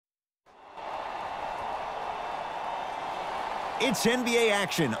It's NBA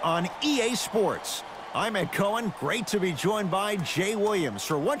action on EA Sports. I'm Ed Cohen. Great to be joined by Jay Williams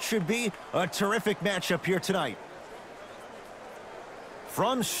for what should be a terrific matchup here tonight.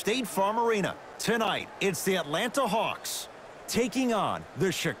 From State Farm Arena, tonight it's the Atlanta Hawks taking on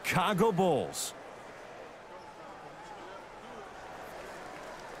the Chicago Bulls.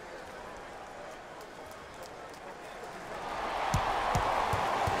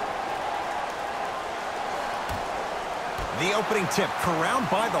 The opening tip corralled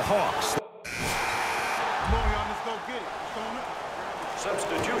by the Hawks.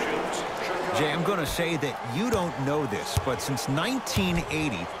 Substitutions. Jay, I'm going to say that you don't know this, but since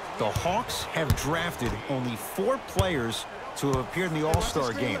 1980, the Hawks have drafted only 4 players to have appeared in the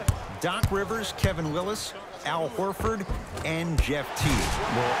All-Star game. Doc Rivers, Kevin Willis, Al Horford, and Jeff Teague.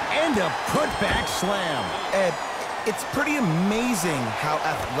 And a putback slam. Ed, it's pretty amazing how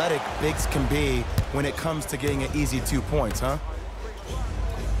athletic bigs can be when it comes to getting an easy 2 points, huh?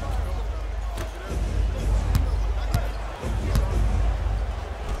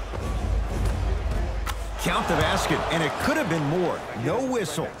 Count the basket, and it could have been more. No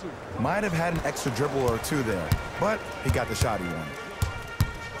whistle. Might have had an extra dribble or 2 there, but he got the shot he wanted.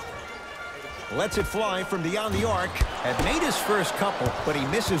 Lets it fly from beyond the arc. Had made his first couple, but he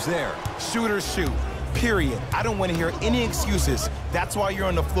misses there. Shooters shoot, period. I don't want to hear any excuses. That's why you're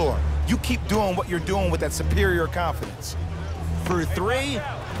on the floor. You keep doing what you're doing with that superior confidence. For 3,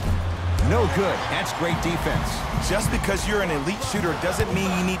 no good. That's great defense. Just because you're an elite shooter doesn't mean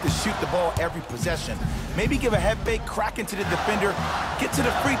you need to shoot the ball every possession. Maybe give a head fake, crack into the defender, get to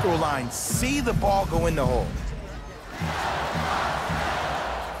the free throw line, see the ball go in the hole.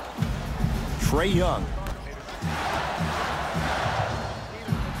 Trae Young.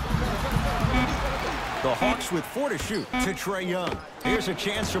 The Hawks with 4 to shoot to Trae Young. Here's a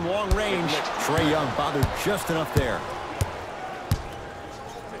chance from long range. Trae Young bothered just enough there.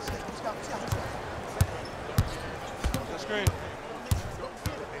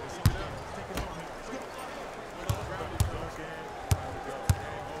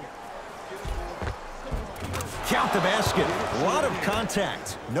 Count the basket. A lot of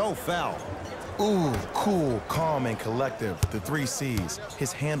contact. No foul. Ooh, cool, calm, and collective. The 3 C's.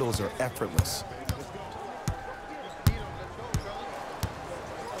 His handles are effortless.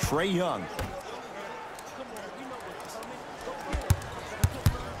 Trae Young.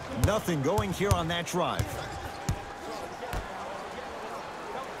 Nothing going here on that drive.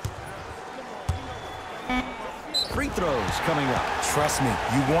 Free throws coming up. Trust me,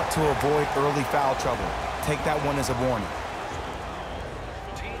 you want to avoid early foul trouble. Take that one as a warning.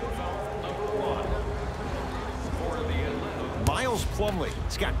 Miles Plumlee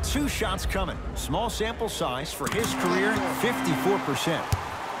has got 2 shots coming. Small sample size for his career, 54%.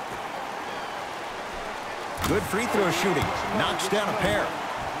 Good free throw shooting. Knocks down a pair.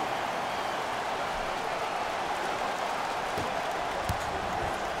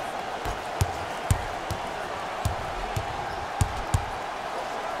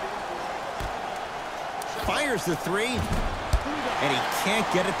 Fires the 3, and he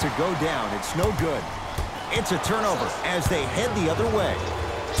can't get it to go down. It's no good. It's a turnover as they head the other way.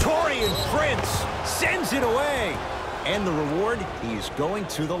 Taurean Prince sends it away. And the reward, he's going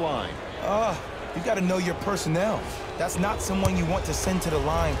to the line. You got to know your personnel. That's not someone you want to send to the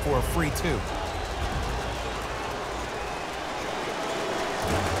line for a free 2.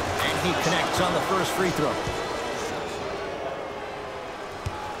 And he connects on the first free throw.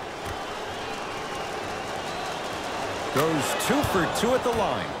 Goes 2 for 2 at the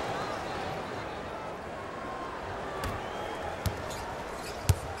line.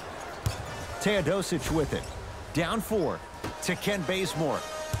 Teodosic with it. Down 4 to Kent Bazemore.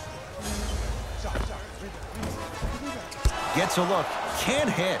 Gets a look. Can't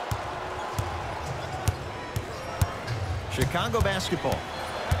hit. Chicago basketball.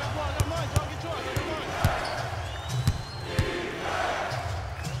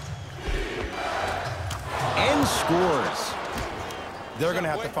 And scores. They're going to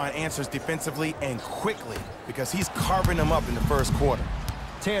have to find answers defensively and quickly because he's carving them up in the first quarter.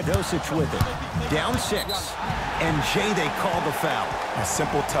 Teodosic with it. Down 6. And Jay, they call the foul. A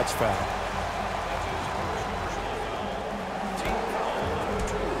simple touch foul.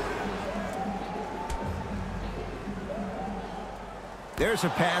 There's a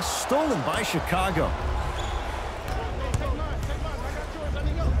pass stolen by Chicago.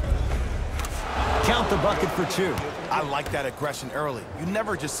 Count the bucket for 2. I like that aggression early. You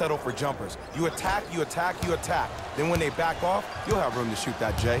never just settle for jumpers. You attack, you attack, you attack. Then when they back off, you'll have room to shoot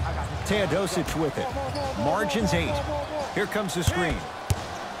that, Jay. Teodosic with it. Margins 8. Here comes the screen.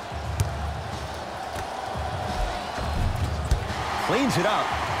 Cleans it up.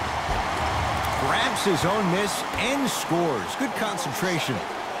 Grabs his own miss and scores. Good concentration.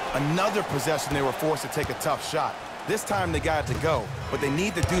 Another possession they were forced to take a tough shot. This time they got it to go, but they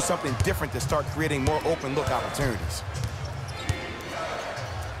need to do something different to start creating more open look opportunities.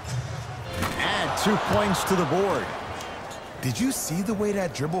 Add 2 points to the board. Did you see the way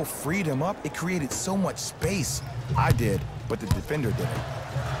that dribble freed him up? It created so much space. I did, but the defender didn't.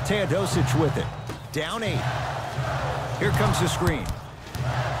 Teodosic with it. Down 8. Here comes the screen.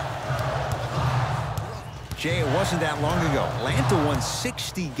 Jay, it wasn't that long ago. Atlanta won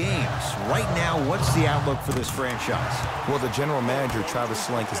 60 games. Right now, what's the outlook for this franchise? Well, the general manager, Travis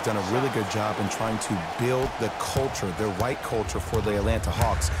Schlenk, has done a really good job in trying to build the culture, the right culture for the Atlanta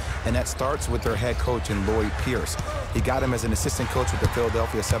Hawks. And that starts with their head coach in Lloyd Pierce. He got him as an assistant coach with the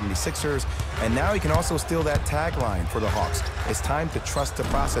Philadelphia 76ers, and now he can also steal that tagline for the Hawks. It's time to trust the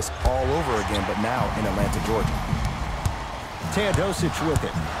process all over again, but now in Atlanta, Georgia. Teodosic with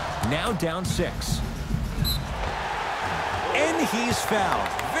it. Now down 6. And he's fouled.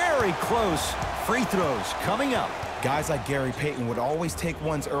 Very close. Free throws coming up. Guys like Gary Payton would always take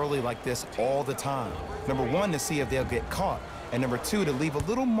ones early like this all the time. Number 1, to see if they'll get caught. And number 2, to leave a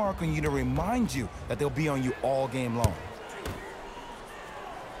little mark on you to remind you that they'll be on you all game long.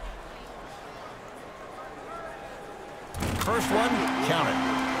 First one, count it.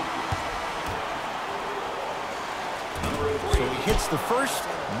 So he hits the first,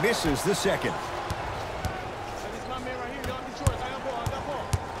 misses the second.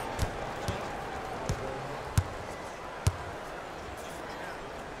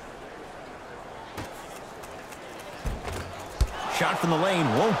 Shot from the lane,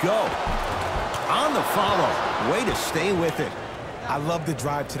 won't go. On the follow, way to stay with it. I love the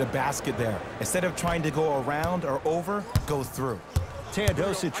drive to the basket there. Instead of trying to go around or over, go through.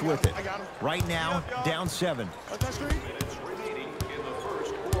 Teodosic with it. Right now, down 7.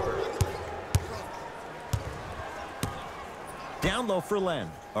 Down low for Len.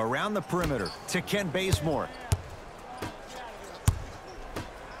 Around the perimeter to Kent Bazemore.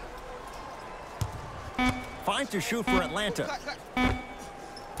 Five to shoot for Atlanta.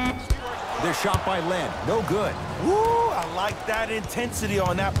 The shot by Len, no good. Woo, I like that intensity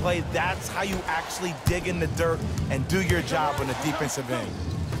on that play. That's how you actually dig in the dirt and do your job on the defensive end.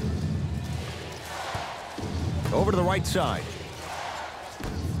 Over to the right side.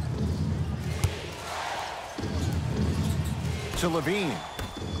 To Levine.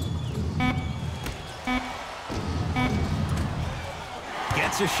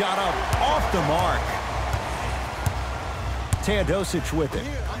 Gets a shot up off the mark. Teodosic with it.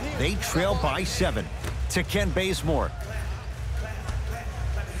 They trail by 7 to Kent Bazemore.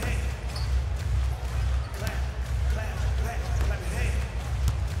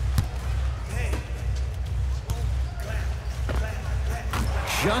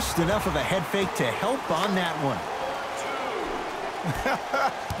 Just enough of a head fake to help on that one.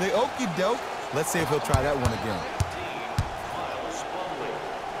 The okie doke. Let's see if he'll try that one again.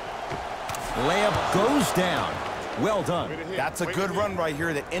 Layup goes down. Well done. That's a good run right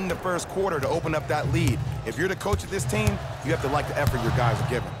here to end the first quarter to open up that lead. If you're the coach of this team, you have to like the effort your guys are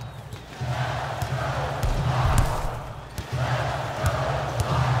giving.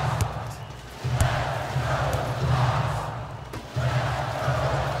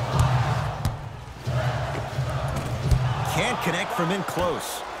 Can't connect from in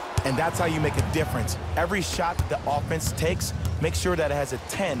close. And that's how you make a difference. Every shot that the offense takes, make sure that it has a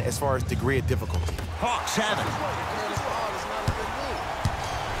 10 as far as degree of difficulty. Hawks have it.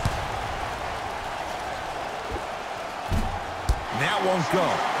 That won't go.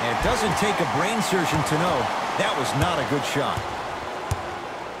 And it doesn't take a brain surgeon to know that was not a good shot.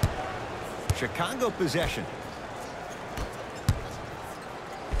 Chicago possession.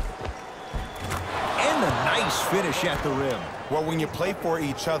 And a nice finish at the rim. Well, when you play for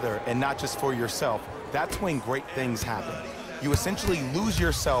each other and not just for yourself, that's when great things happen. You essentially lose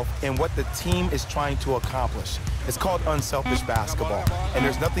yourself in what the team is trying to accomplish. It's called unselfish basketball. And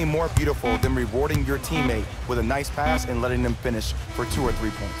there's nothing more beautiful than rewarding your teammate with a nice pass and letting them finish for 2 or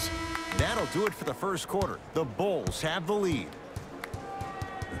 3 points. That'll do it for the first quarter. The Bulls have the lead.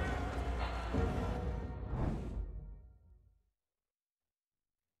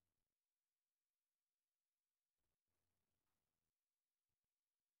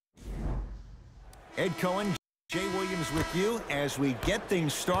 Ed Cohen, Jay Williams with you as we get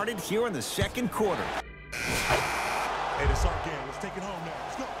things started here in the second quarter. Hey, that's our game. Let's take it home now.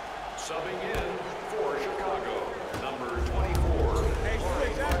 Let's go. Subbing in for Chicago, number 24. Hey,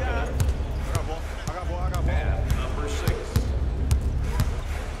 switch that guy. I got ball. And number 6.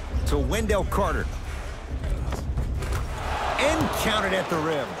 To Wendell Carter. and counted at the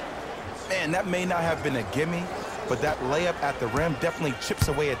rim. Man, that may not have been a gimme, but that layup at the rim definitely chips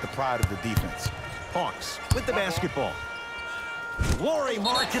away at the pride of the defense. Hawks with the basketball. Lauri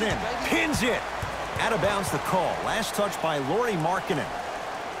Markkanen pins it. Out of bounds the call. Last touch by Lauri Markkanen.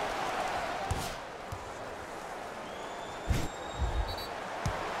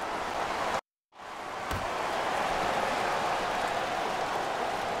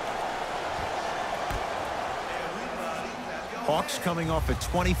 Hawks coming off a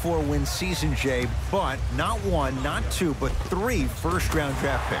 24-win season, Jay, but not one, not two, but 3 first-round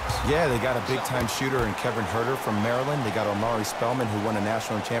draft picks. Yeah, they got a big-time shooter in Kevin Huerter from Maryland. They got Omari Spellman, who won a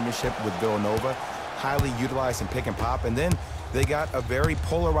national championship with Villanova, highly utilized in pick and pop. And then they got a very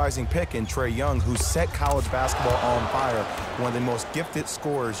polarizing pick in Trae Young, who set college basketball on fire, one of the most gifted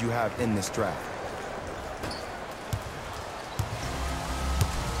scorers you have in this draft.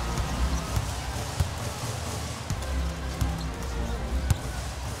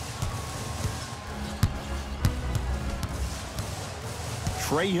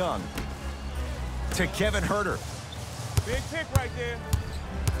 Trae Young to Kevin Huerter. Big pick right there.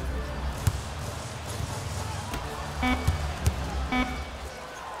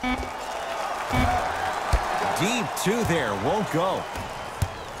 Deep 2 there, won't go.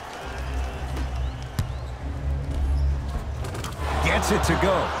 Gets it to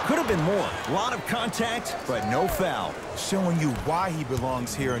go. Could have been more. A lot of contact, but no foul. Showing you why he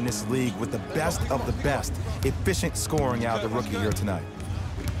belongs here in this league with the best of the best. Efficient scoring out of the rookie here tonight.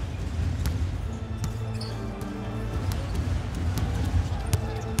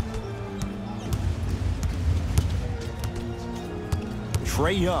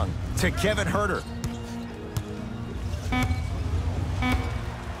 Trae Young to Kevin Huerter.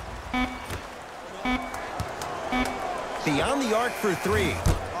 Beyond the arc for 3.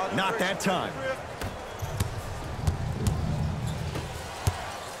 Not that time.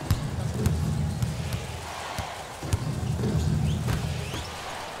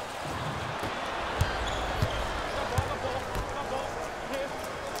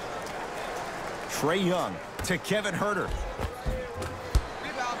 Trae Young to Kevin Huerter.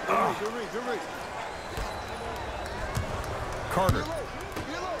 Carter.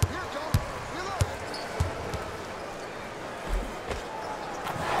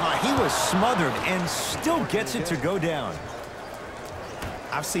 He was smothered and still gets it to go down.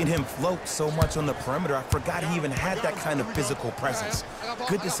 I've seen him float so much on the perimeter, I forgot he even had that kind of physical presence.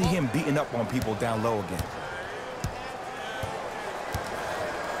 Good to see him beating up on people down low again.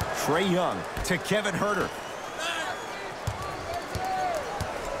 Trae Young to Kevin Huerter.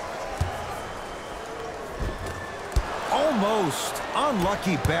 Almost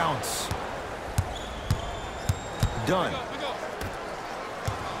unlucky bounce. Done.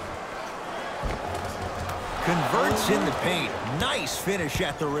 Converts in the paint. Nice finish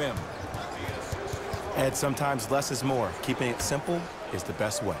at the rim. And sometimes less is more. Keeping it simple is the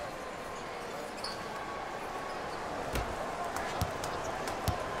best way.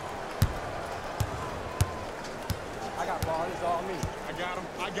 I got ball. It's all me. I got him.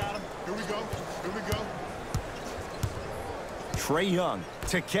 I got him. Here we go. Here we go. Trae Young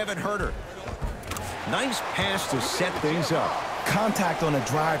to Kevin Huerter. Nice pass to set things up. Contact on a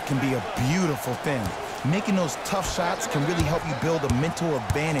drive can be a beautiful thing. Making those tough shots can really help you build a mental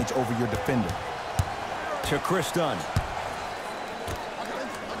advantage over your defender. To Chris Dunn.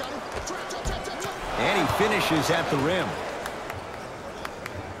 And he finishes at the rim.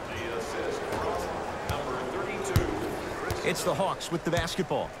 The assist from number 32. It's the Hawks with the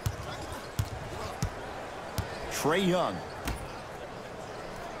basketball. Trae Young.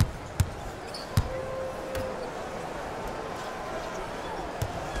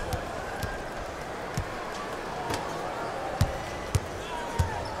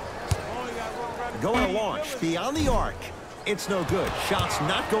 Going to launch beyond the arc. It's no good. Shots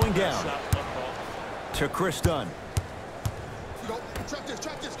not going down. To Chris Dunn.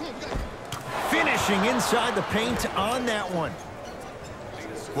 Finishing inside the paint on that one.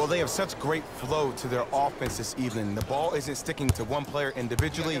 Well, they have such great flow to their offense this evening. The ball isn't sticking to one player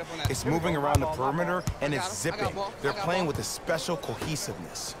individually. It's moving around the perimeter, and it's zipping. They're playing with a special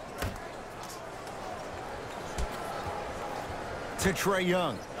cohesiveness. To Trae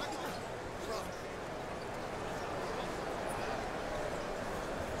Young.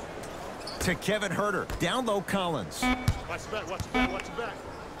 To Kevin Huerter. Down low, Collins. Watch your back, watch your back, watch your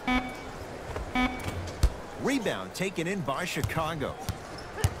back. Rebound taken in by Chicago.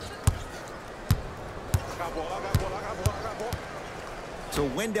 I got ball, I got ball, I got ball, I got ball. To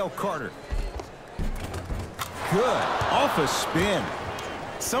Wendell Carter. Good. Off a spin.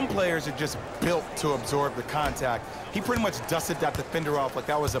 Some players are just built to absorb the contact. He pretty much dusted that defender off like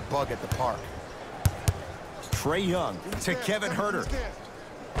that was a bug at the park. Trae Young to Kevin Huerter.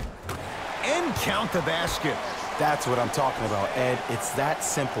 And count the basket. That's what I'm talking about, Ed. It's that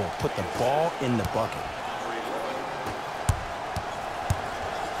simple. Put the ball in the bucket.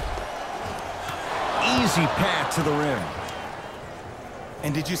 Easy path to the rim.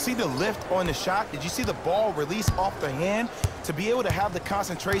 And did you see the lift on the shot? Did you see the ball release off the hand? To be able to have the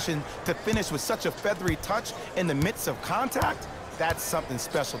concentration to finish with such a feathery touch in the midst of contact, that's something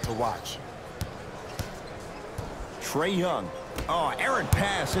special to watch. Trae Young. Oh, errant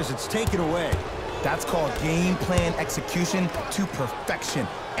pass as it's taken away. That's called game plan execution to perfection.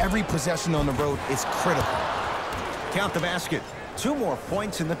 Every possession on the road is critical. Count the basket. 2 more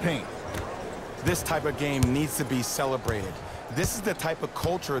points in the paint. This type of game needs to be celebrated. This is the type of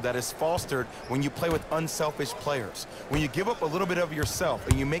culture that is fostered when you play with unselfish players. When you give up a little bit of yourself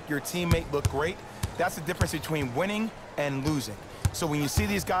and you make your teammate look great, that's the difference between winning and losing. So when you see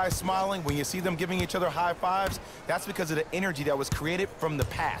these guys smiling, when you see them giving each other high fives, that's because of the energy that was created from the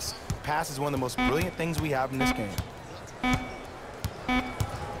pass. Pass is one of the most brilliant things we have in this game.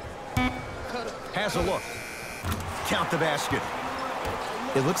 Has a look. Count the basket.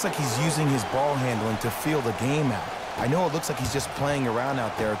 It looks like he's using his ball handling to feel the game out. I know it looks like he's just playing around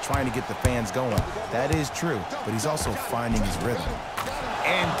out there trying to get the fans going. That is true, but he's also finding his rhythm.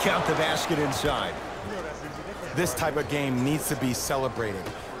 And count the basket inside. This type of game needs to be celebrated.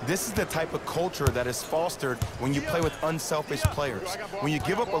 This is the type of culture that is fostered when you play with unselfish players. When you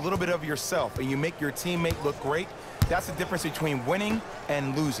give up a little bit of yourself and you make your teammate look great, that's the difference between winning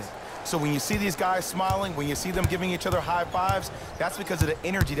and losing. So when you see these guys smiling, when you see them giving each other high fives, that's because of the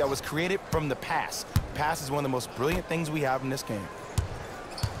energy that was created from the pass. Pass is one of the most brilliant things we have in this game.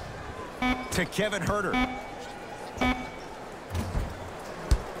 To Kevin Huerter.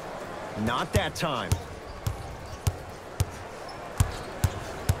 Not that time.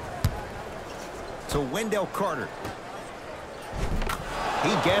 To Wendell Carter. He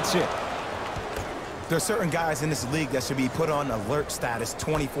gets it. There are certain guys in this league that should be put on alert status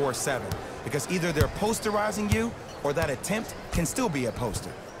 24/7 because either they're posterizing you or that attempt can still be a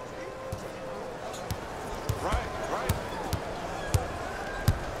poster.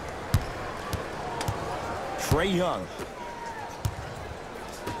 Trae Young.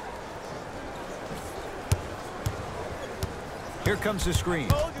 Here comes the screen.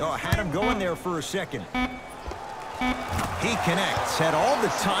 Oh, had him going there for a second. He connects. Had all the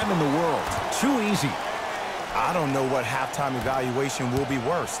time in the world. Too easy. I don't know what halftime evaluation will be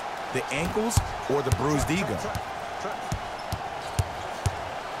worse, the ankles or the bruised ego.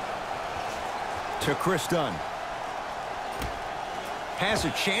 To Chris Dunn. Has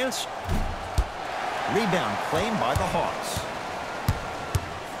a chance. Rebound claimed by the Hawks.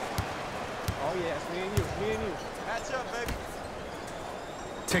 Oh, yeah, it's me and you, me and you. Match up, baby.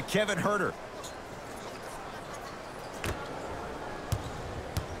 To Kevin Huerter.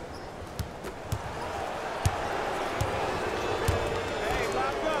 Hey,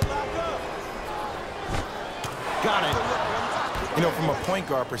 lock up. Got it. You know, from a point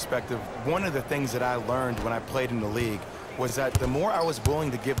guard perspective, one of the things that I learned when I played in the league was that the more I was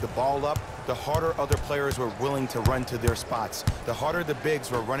willing to give the ball up, the harder other players were willing to run to their spots. The harder the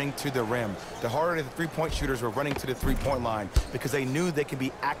bigs were running to the rim. The harder the three-point shooters were running to the three-point line because they knew they could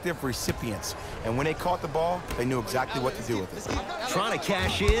be active recipients. And when they caught the ball, they knew exactly what to do with it. Trying to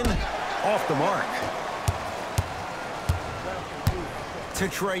cash in. Off the mark. To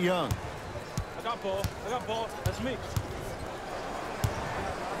Trae Young. I got ball. That's me.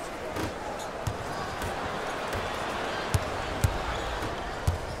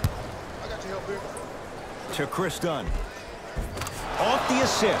 To Chris Dunn. Off the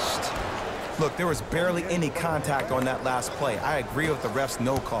assist. Look, there was barely any contact on that last play. I agree with the ref's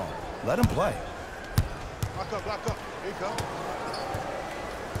no call. Let him play. Lock up. Here you go.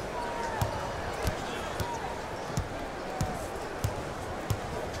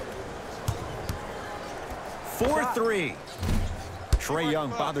 For 3. Trae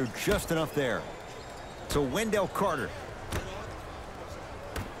Young bothered just enough there. To Wendell Carter.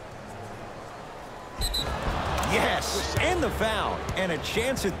 Yes, and the foul. And a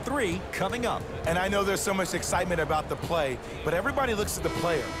chance at 3 coming up. And I know there's so much excitement about the play, but everybody looks at the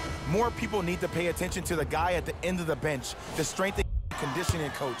player. More people need to pay attention to the guy at the end of the bench, the strength and conditioning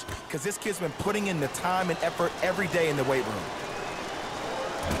coach, because this kid's been putting in the time and effort every day in the weight room.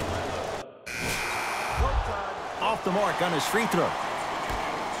 Off the mark on his free throw.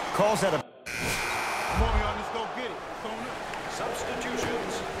 Calls that a... Come on, y'all, let's go get it.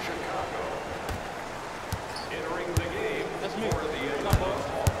 Substitutions, Chicago. Entering the game for the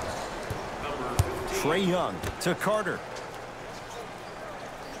Trae Young to Carter.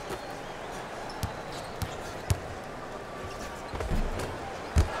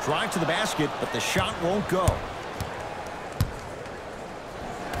 Drive to the basket, but the shot won't go.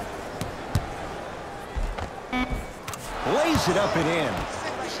 Lays it up and in.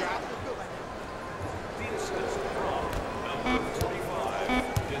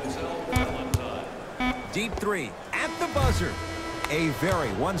 Deep three at the buzzer. A very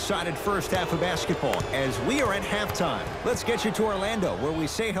one-sided first half of basketball as we are at halftime. Let's get you to Orlando, where we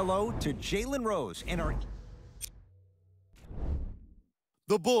say hello to Jalen Rose and our...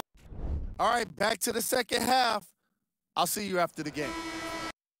 The Bulls. All right, back to the second half. I'll see you after the game.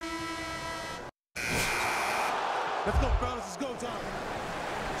 Let's go, fellas. It's go time.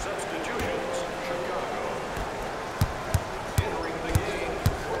 Substitutions, Chicago. Entering the game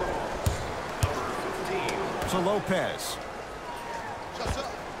for the Hawks, number 15. To Lopez.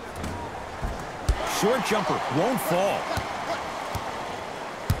 Short jumper won't fall.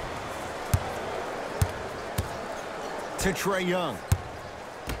 To Trae Young.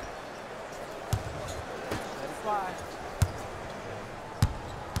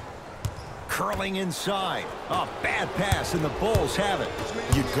 Curling inside. A bad pass, and the Bulls have it.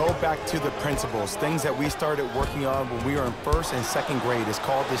 You go back to the principles, things that we started working on when we were in first and second grade. It's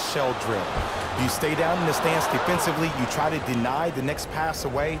called the shell drill. You stay down in the stance defensively, you try to deny the next pass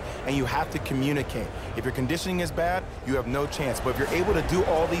away, and you have to communicate. If your conditioning is bad, you have no chance. But if you're able to do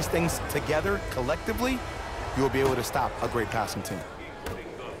all these things together, collectively, you will be able to stop a great passing team.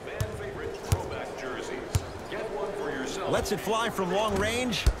 Lets it fly from long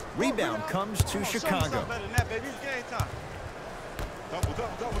range. Rebound comes to Chicago.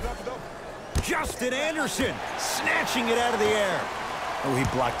 Justin Anderson snatching it out of the air. Oh, he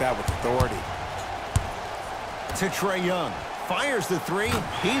blocked that with authority. To Trae Young. Fires the three.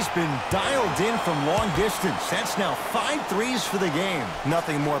 He's been dialed in from long distance. That's now 5 threes for the game.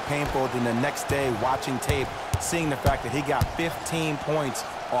 Nothing more painful than the next day watching tape, seeing the fact that he got 15 points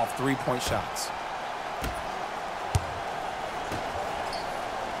off three-point shots.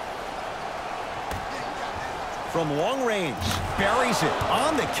 From long range, buries it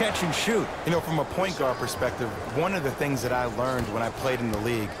on the catch and shoot. You know, from a point guard perspective, one of the things that I learned when I played in the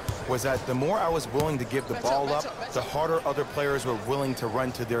league was that the more I was willing to give the ball up, the harder other players were willing to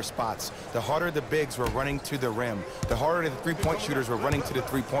run to their spots. The harder the bigs were running to the rim. The harder the three-point shooters were running to the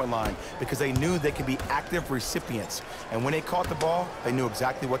three-point line because they knew they could be active recipients. And when they caught the ball, they knew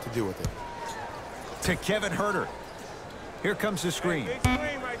exactly what to do with it. To Kevin Huerter. Here comes the screen. Big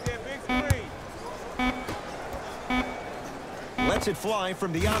screen right there, big screen. Lets it fly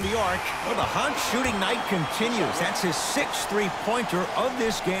from beyond the arc. Well, the hot shooting night continues. That's his 6th three-pointer of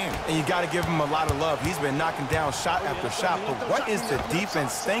this game. And you got to give him a lot of love. He's been knocking down shot after shot. But what is the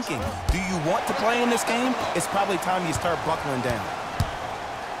defense thinking? Do you want to play in this game? It's probably time you start buckling down.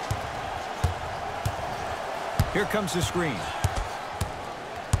 Here comes the screen.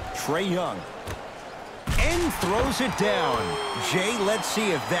 Trae Young. And throws it down. Jay, let's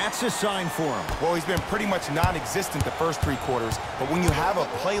see if that's a sign for him. Well, he's been pretty much non-existent the first 3 quarters, but when you have a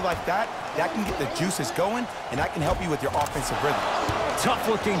play like that, that can get the juices going, and that can help you with your offensive rhythm.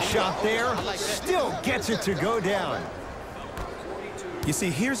 Tough-looking shot there. Still gets it to go down. You see,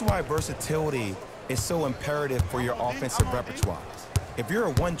 here's why versatility is so imperative for your offensive repertoire. If you're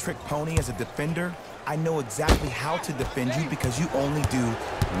a one-trick pony as a defender, I know exactly how to defend you because you only do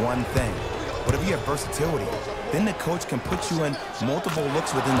one thing. But if you have versatility, then the coach can put you in multiple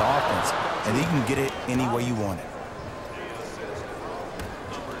looks within the offense, and you can get it any way you want it.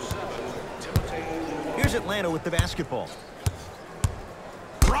 Here's Atlanta with the basketball.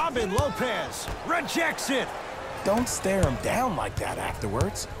 Robin Lopez rejects it. Don't stare him down like that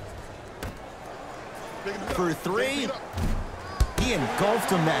afterwards. For 3, he engulfed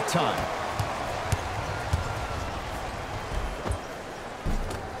him that time.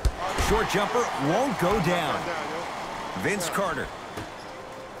 Short jumper won't go down. Vince Carter.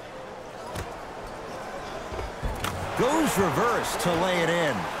 Goes reverse to lay it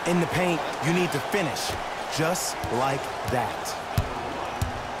in. In the paint, you need to finish just like that.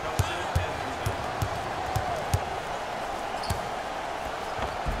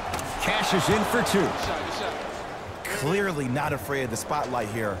 Cashes in for 2. Clearly not afraid of the spotlight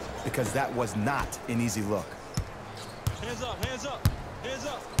here because that was not an easy look. Hands up, hands up, hands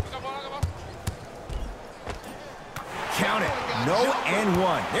up. Count it. No and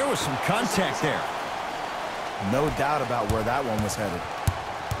 1. There was some contact there. No doubt about where that one was headed.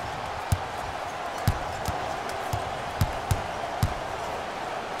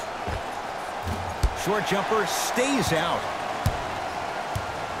 Short jumper stays out.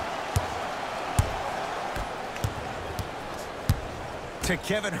 To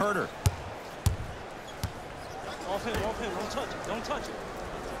Kevin Huerter. Off him, don't touch it, don't touch it.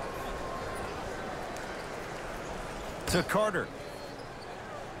 To Carter.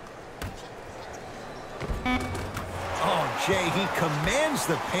 Oh, Jay, he commands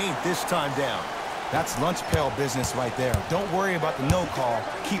the paint this time down. That's lunch pail business right there. Don't worry about the no call.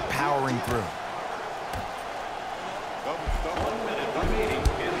 Keep powering through.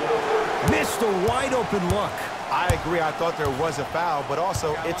 Missed a wide open look. I agree. I thought there was a foul, but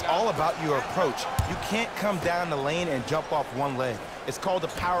also it's all about your approach. You can't come down the lane and jump off one leg. It's called a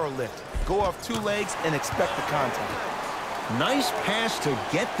power lift. Go off two legs and expect the contact. Nice pass to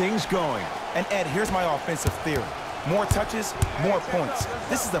get things going. And Ed, here's my offensive theory. More touches, more points.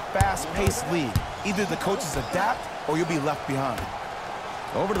 This is a fast-paced league. Either the coaches adapt or you'll be left behind.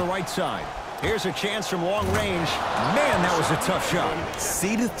 Over to the right side. Here's a chance from long range. Man, that was a tough shot.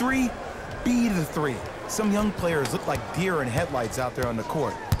 C to three, B to three. Some young players look like deer in headlights out there on the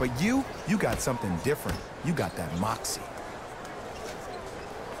court. But you got something different. You got that moxie.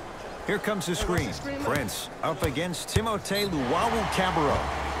 Here comes the screen. Prince up against Timothé Luwawu-Cabarrot.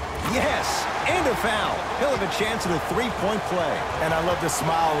 Yes, and a foul. He'll have a chance at a three-point play. And I love the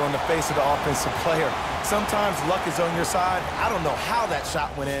smile on the face of the offensive player. Sometimes luck is on your side. I don't know how that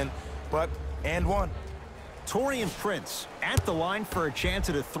shot went in, but and one. Taurean Prince at the line for a chance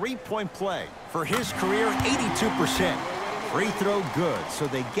at a three-point play. For his career, 82%. Free throw good, so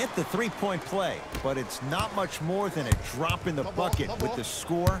they get the three-point play. But it's not much more than a drop in the bucket with the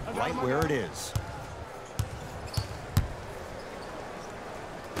score right where it is.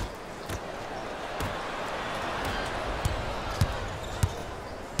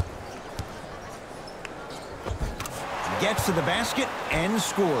 Gets to the basket and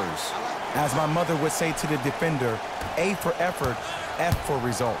scores. As my mother would say to the defender, A for effort, F for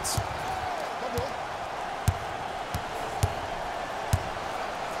results.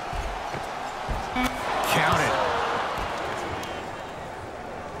 Count it.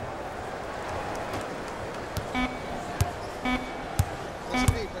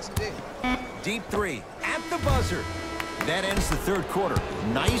 Deep three at the buzzer. That ends the third quarter.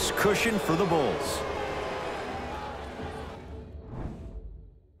 Nice cushion for the Bulls.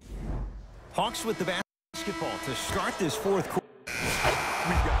 Hawks with the basketball to start this fourth quarter.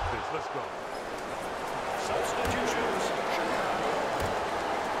 We got this. Let's go. Substitutions.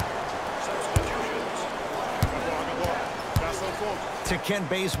 Substitutions. To Ken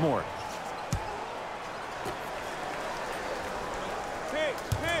Bazemore.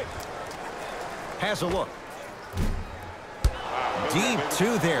 Has a look. Deep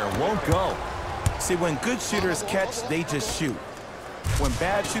two there. Won't go. See, when good shooters catch, they just shoot. When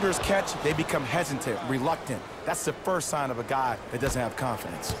bad shooters catch, they become hesitant, reluctant. That's the first sign of a guy that doesn't have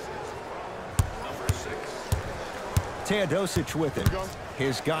confidence. Number 6. Teodosic with it.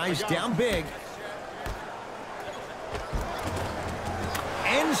 His guys down big.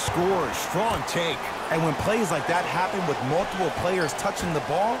 And scores. Strong take. And when plays like that happen with multiple players touching the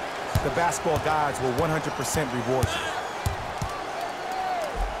ball, the basketball gods will 100% reward you.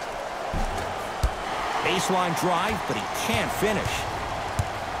 Baseline drive, but he can't finish.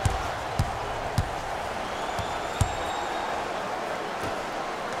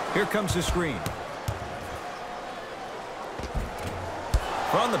 Here comes the screen.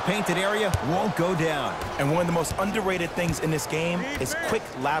 From the painted area, won't go down. And one of the most underrated things in this game is quick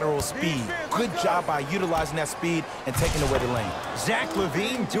lateral speed. Good job by utilizing that speed and taking away the lane. Zach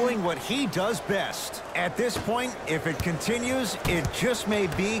LaVine doing what he does best. At this point, if it continues, it just may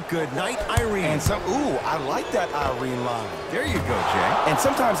be good night, Irene. And ooh, I like that Irene line. There you go, Jay. And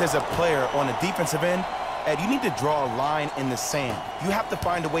sometimes as a player on the defensive end, Ed, you need to draw a line in the sand. You have to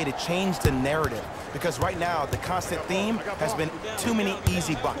find a way to change the narrative because right now the constant theme has been too many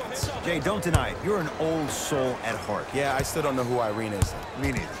easy buckets. Jay, don't deny it. You're an old soul at heart. Yeah, I still don't know who Irene is.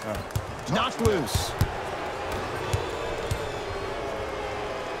 Me neither. Knocked loose.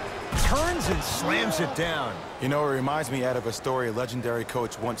 Turns and slams it down. You know, it reminds me, Ed, of a story a legendary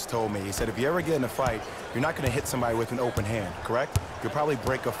coach once told me. He said, if you ever get in a fight, you're not going to hit somebody with an open hand, correct? You'll probably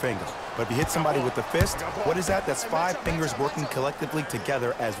break a finger. But if you hit somebody with the fist, what is that? That's 5 fingers working collectively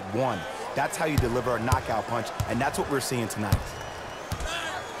together as one. That's how you deliver a knockout punch, and that's what we're seeing tonight.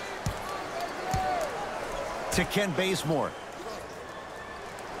 To Ken Bazemore.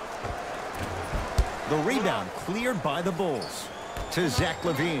 The rebound cleared by the Bulls. To Zach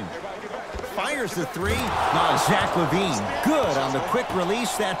LaVine. Fires the three. Zach LaVine, good on the quick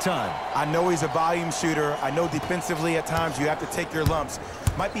release that time. I know he's a volume shooter. I know defensively at times you have to take your lumps.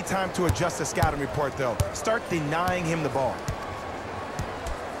 Might be time to adjust the scouting report, though. Start denying him the ball.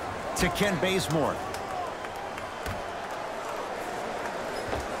 To Ken Bazemore.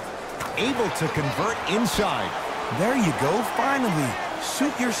 able to convert inside. There you go, finally.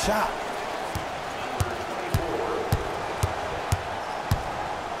 Shoot your shot.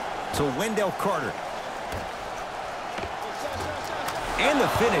 To Wendell Carter. And the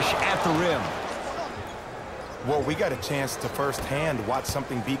finish at the rim. Well, we got a chance to firsthand watch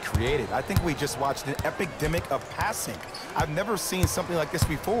something be created. I think we just watched an epidemic of passing. I've never seen something like this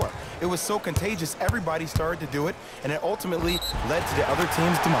before. It was so contagious, everybody started to do it, and it ultimately led to the other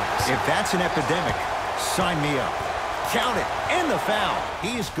team's demise. If that's an epidemic, sign me up. Count it, and the foul.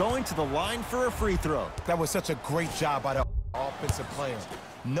 He is going to the line for a free throw. That was such a great job by the offensive player.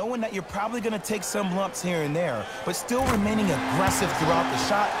 Knowing that you're probably going to take some lumps here and there, but still remaining aggressive throughout the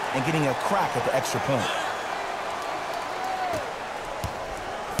shot and getting a crack at the extra point.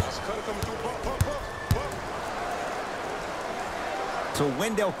 To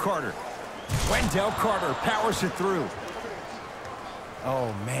Wendell Carter. Wendell Carter powers it through.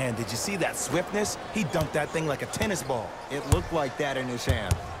 Oh, man, did you see that swiftness? He dunked that thing like a tennis ball. It looked like that in his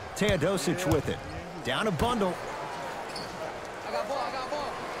hand. Teodosic with it. Down a bundle. I got ball.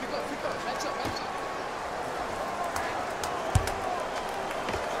 Pick up. Match up.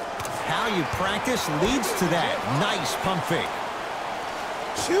 How you practice leads to that. Nice pump fake.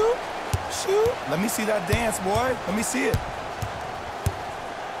 Shoot. Let me see that dance, boy. Let me see it.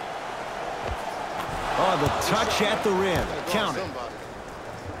 Oh, the touch at the rim. Count it.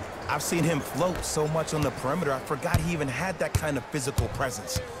 I've seen him float so much on the perimeter, I forgot he even had that kind of physical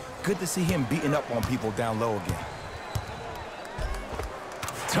presence. Good to see him beating up on people down low again.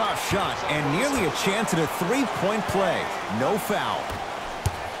 Tough shot, and nearly a chance at a three-point play. No foul.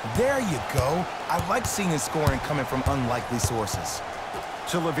 There you go. I like seeing his scoring coming from unlikely sources.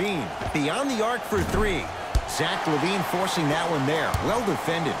 To Levine, beyond the arc for three. Zach LaVine forcing that one there. Well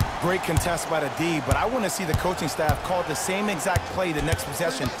defended. Great contest by the D, but I want to see the coaching staff call the same exact play the next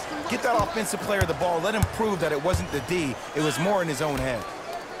possession. Get that offensive player the ball. Let him prove that it wasn't the D. It was more in his own head.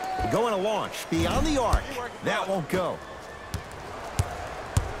 Going to launch beyond the arc. That won't go.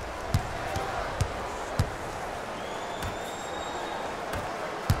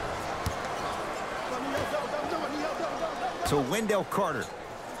 To Wendell Carter.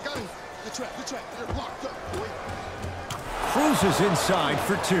 Got him. Good track. They're locked up, boy. Cruises inside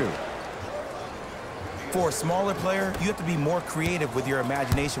for two. For a smaller player, you have to be more creative with your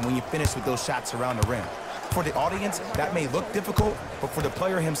imagination when you finish with those shots around the rim. For the audience, that may look difficult, but for the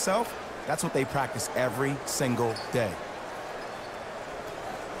player himself, that's what they practice every single day.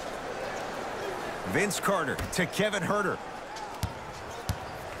 Vince Carter to Kevin Huerter.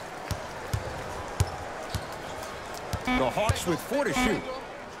 The Hawks with 4 to shoot.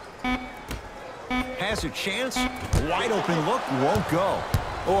 Has a chance. Wide open look. Won't go.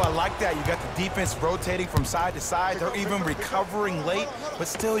 Oh, I like that. You got the defense rotating from side to side. They're even recovering late, but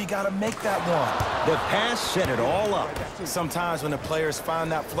still, you got to make that one. The pass set it all up. Sometimes when the players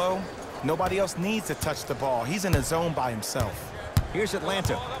find that flow, nobody else needs to touch the ball. He's in the zone by himself. Here's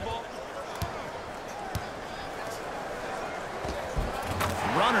Atlanta.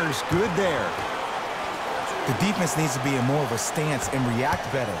 Runner's good there. The defense needs to be in more of a stance and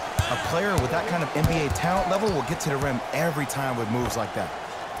react better. A player with that kind of NBA talent level will get to the rim every time with moves like that.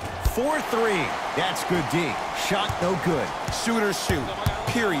 4-3. That's good D. Shot no good. Shooters shoot.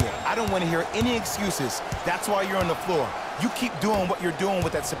 Period. I don't want to hear any excuses. That's why you're on the floor. You keep doing what you're doing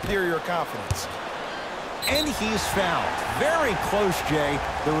with that superior confidence. And he's fouled. Very close, Jay.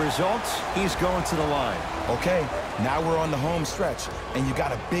 The result, he's going to the line. Okay, now we're on the home stretch, and you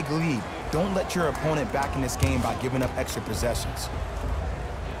got a big lead. Don't let your opponent back in this game by giving up extra possessions.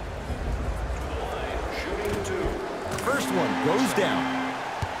 First one goes down.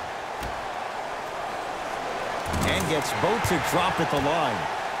 And gets both to drop at the line.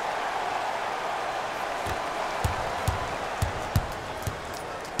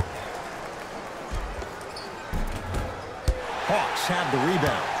 Hawks have the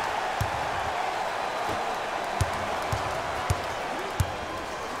rebound.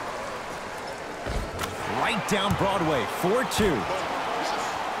 Right down Broadway, 4-2.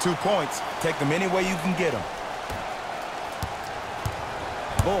 2 points. Take them any way you can get them.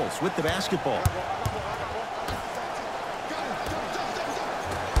 Bulls with the basketball.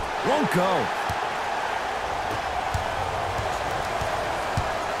 Won't go.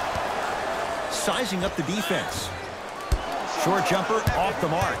 Sizing up the defense. Short jumper off the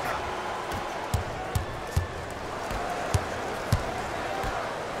mark.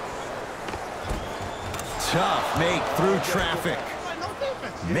 Tough make through traffic.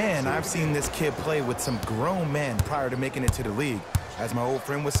 Man, I've seen this kid play with some grown men prior to making it to the league. As my old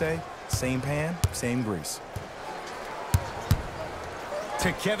friend would say, same pan, same grease.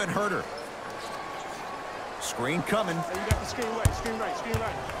 To Kevin Huerter. Screen coming. Hey, you got the screen right, screen right, screen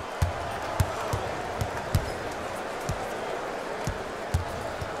right.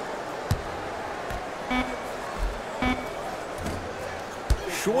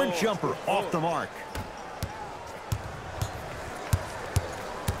 Short jumper off the mark.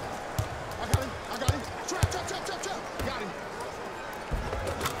 I got him. Trap. Got him.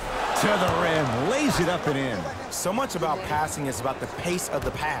 To the rim, lays it up and in. So much about passing is about the pace of the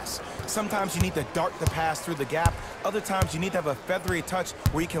pass. Sometimes you need to dart the pass through the gap. Other times you need to have a feathery touch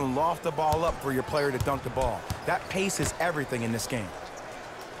where you can loft the ball up for your player to dunk the ball. That pace is everything in this game.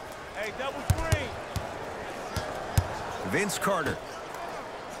 Hey, double screen. Vince Carter.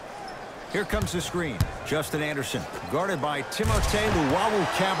 Here comes the screen. Justin Anderson, guarded by Timothé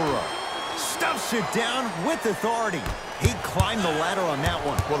Luwawu-Cabarrot. Stuffs it down with authority. He climbed the ladder on that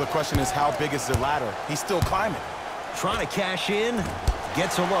one. Well, the question is, how big is the ladder? He's still climbing. Trying to cash in.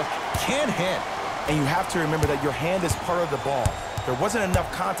 Gets a look. Can't hit. And you have to remember that your hand is part of the ball. There wasn't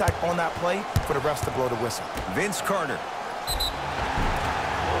enough contact on that play for the refs to blow the whistle. Vince Carter.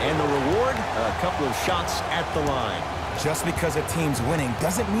 And the reward, a couple of shots at the line. Just because a team's winning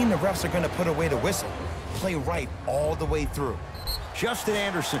doesn't mean the refs are going to put away the whistle. Play right all the way through. Justin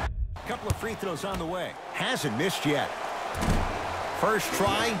Anderson. A couple of free throws on the way. Hasn't missed yet. First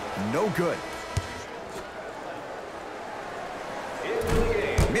try, no good.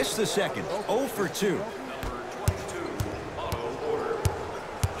 Missed the second. 0 for 2. Number 22, Otto Porter.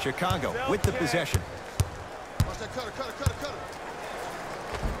 Chicago with the possession. Watch that cutter.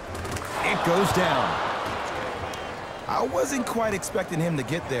 It goes down. I wasn't quite expecting him to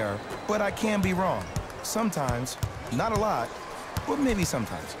get there, but I can be wrong. Sometimes, not a lot, but maybe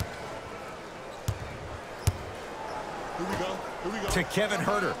sometimes. Here we go. To Kevin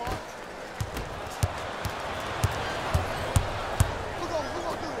Huerter.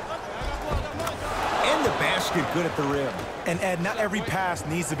 And the basket good at the rim. And Ed, not every pass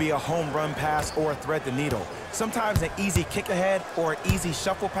needs to be a home run pass or thread the needle. Sometimes an easy kick ahead or an easy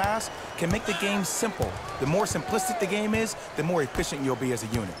shuffle pass can make the game simple. The more simplistic the game is, the more efficient you'll be as a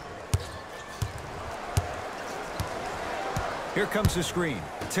unit. Here comes the screen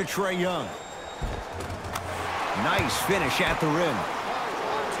to Trae Young. Nice finish at the rim.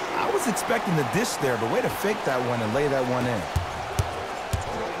 I was expecting the dish there, but way to fake that one and lay that one in.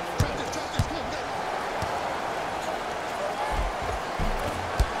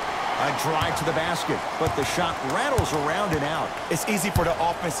 A drive to the basket, but the shot rattles around and out. It's easy for the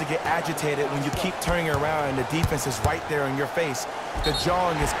offense to get agitated when you keep turning around and the defense is right there in your face. The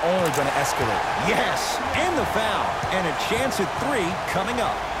jawing is only going to escalate. Yes, and the foul, and a chance at 3 coming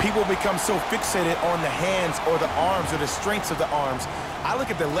up. People become so fixated on the hands or the arms or the strengths of the arms. I look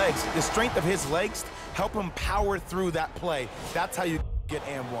at the legs. The strength of his legs help him power through that play. That's how you get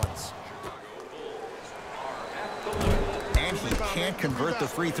and ones. And he can't convert the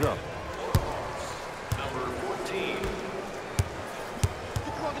free throw. Number 14,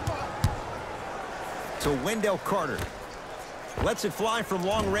 To Wendell Carter. Lets it fly from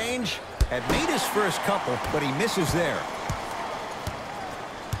long range. Had made his first couple, but he misses there.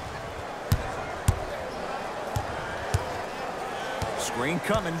 Screen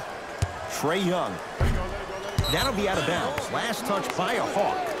coming. Trae Young. That'll be out of bounds. Last touch by a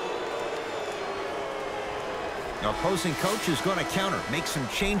Hawk. The opposing coach is going to counter, make some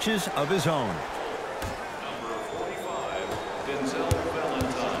changes of his own. number 45, Denzel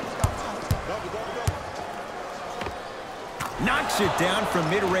Valentine. Knocks it down from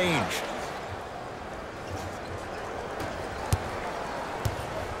mid-range.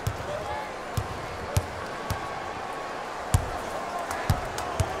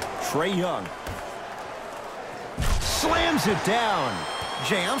 Trae Young. Slams it down.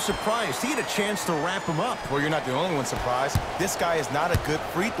 Jay, I'm surprised. He had a chance to wrap him up. Well, you're not the only one surprised. This guy is not a good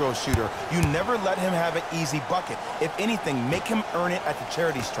free throw shooter. You never let him have an easy bucket. If anything, make him earn it at the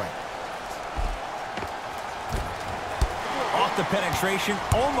charity stripe. Off the penetration,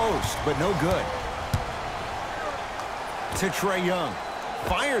 almost, but no good. To Trae Young.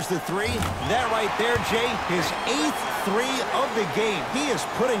 Fires the 3. That right there, Jay, his 8th 3 of the game. He is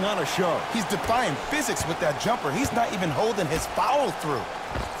putting on a show. He's defying physics with that jumper. He's not even holding his foul through.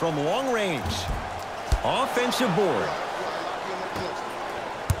 From long range. Offensive board.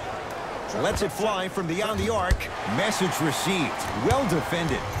 Lets it fly from beyond the arc. Message received. Well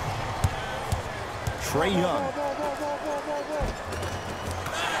defended. Trae Young.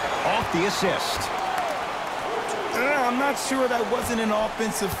 Off the assist. I'm not sure that wasn't an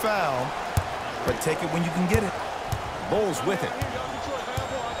offensive foul, but take it when you can get it. Bulls with it.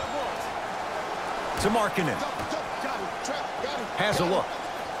 To Markkanen. Has a look.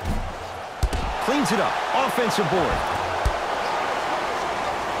 Cleans it up. Offensive board.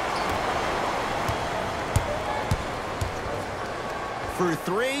 For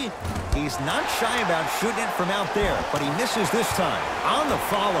three, he's not shy about shooting it from out there, but he misses this time. On the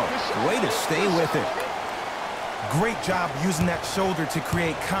follow. Way to stay with it. Great job using that shoulder to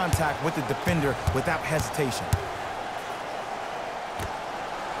create contact with the defender without hesitation.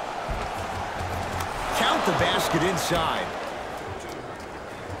 Count the basket inside.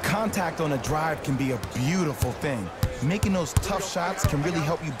 Contact on a drive can be a beautiful thing. Making those tough shots can really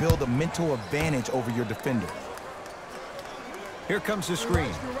help you build a mental advantage over your defender. Here comes the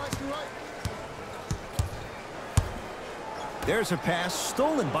screen. There's a pass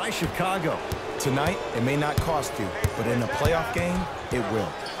stolen by Chicago. Tonight, it may not cost you, but in a playoff game, it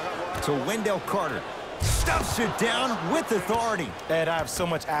will. To Wendell Carter. Stuffs it down with authority. Ed, I have so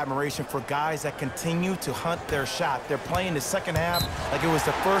much admiration for guys that continue to hunt their shot. They're playing the second half like it was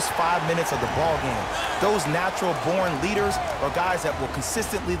the first 5 minutes of the ball game. Those natural-born leaders are guys that will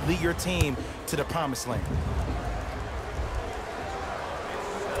consistently lead your team to the promised land.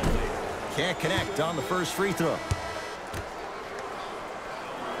 Can't connect on the first free throw.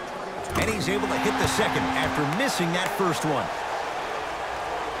 And he's able to hit the second after missing that first one.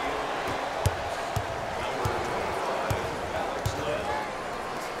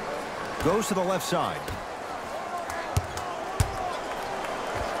 Goes to the left side.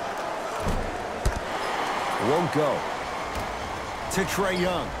 Won't go. To Trae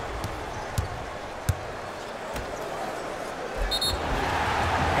Young.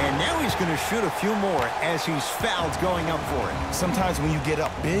 And now he's going to shoot a few more as he's fouled going up for it. Sometimes when you get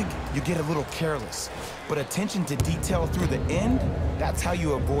up big, you get a little careless. But attention to detail through the end, that's how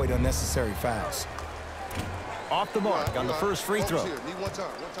you avoid unnecessary fouls. Off the mark on the first free throw.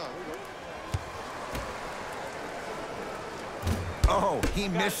 Oh, he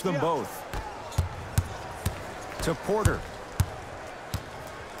missed them both. To Porter.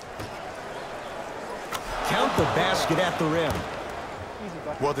 Count the basket at the rim.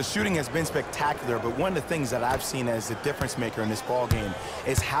 Well, the shooting has been spectacular, but one of the things that I've seen as the difference maker in this ball game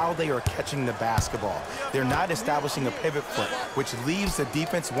is how they are catching the basketball. They're not establishing a pivot foot, which leaves the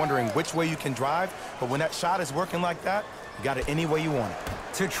defense wondering which way you can drive, but when that shot is working like that, you got it any way you want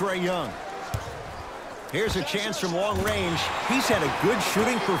it. To Trae Young. Here's a chance from long range. He's had a good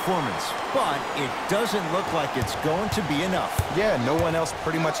shooting performance, but it doesn't look like it's going to be enough. Yeah, no one else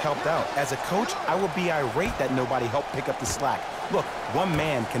pretty much helped out. As a coach, I would be irate that nobody helped pick up the slack. Look, one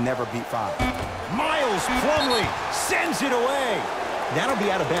man can never beat five. Miles Plumlee sends it away. That'll be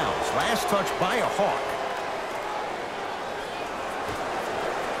out of bounds. Last touch by a Hawk.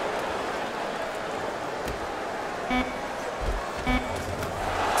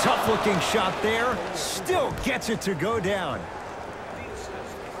 Tough-looking shot there. Still gets it to go down.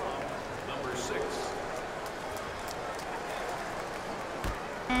 Number 6.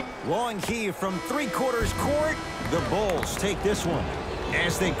 Long heave from three-quarters court. The Bulls take this one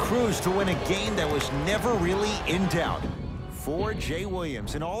as they cruise to win a game that was never really in doubt. For Jay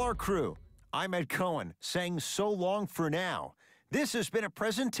Williams and all our crew, I'm Ed Cohen saying so long for now. This has been a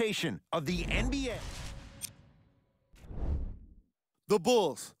presentation of the NBA. The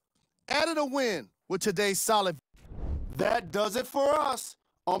Bulls added a win with today's solid. That does it for us.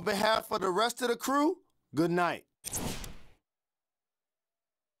 On behalf of the rest of the crew, good night.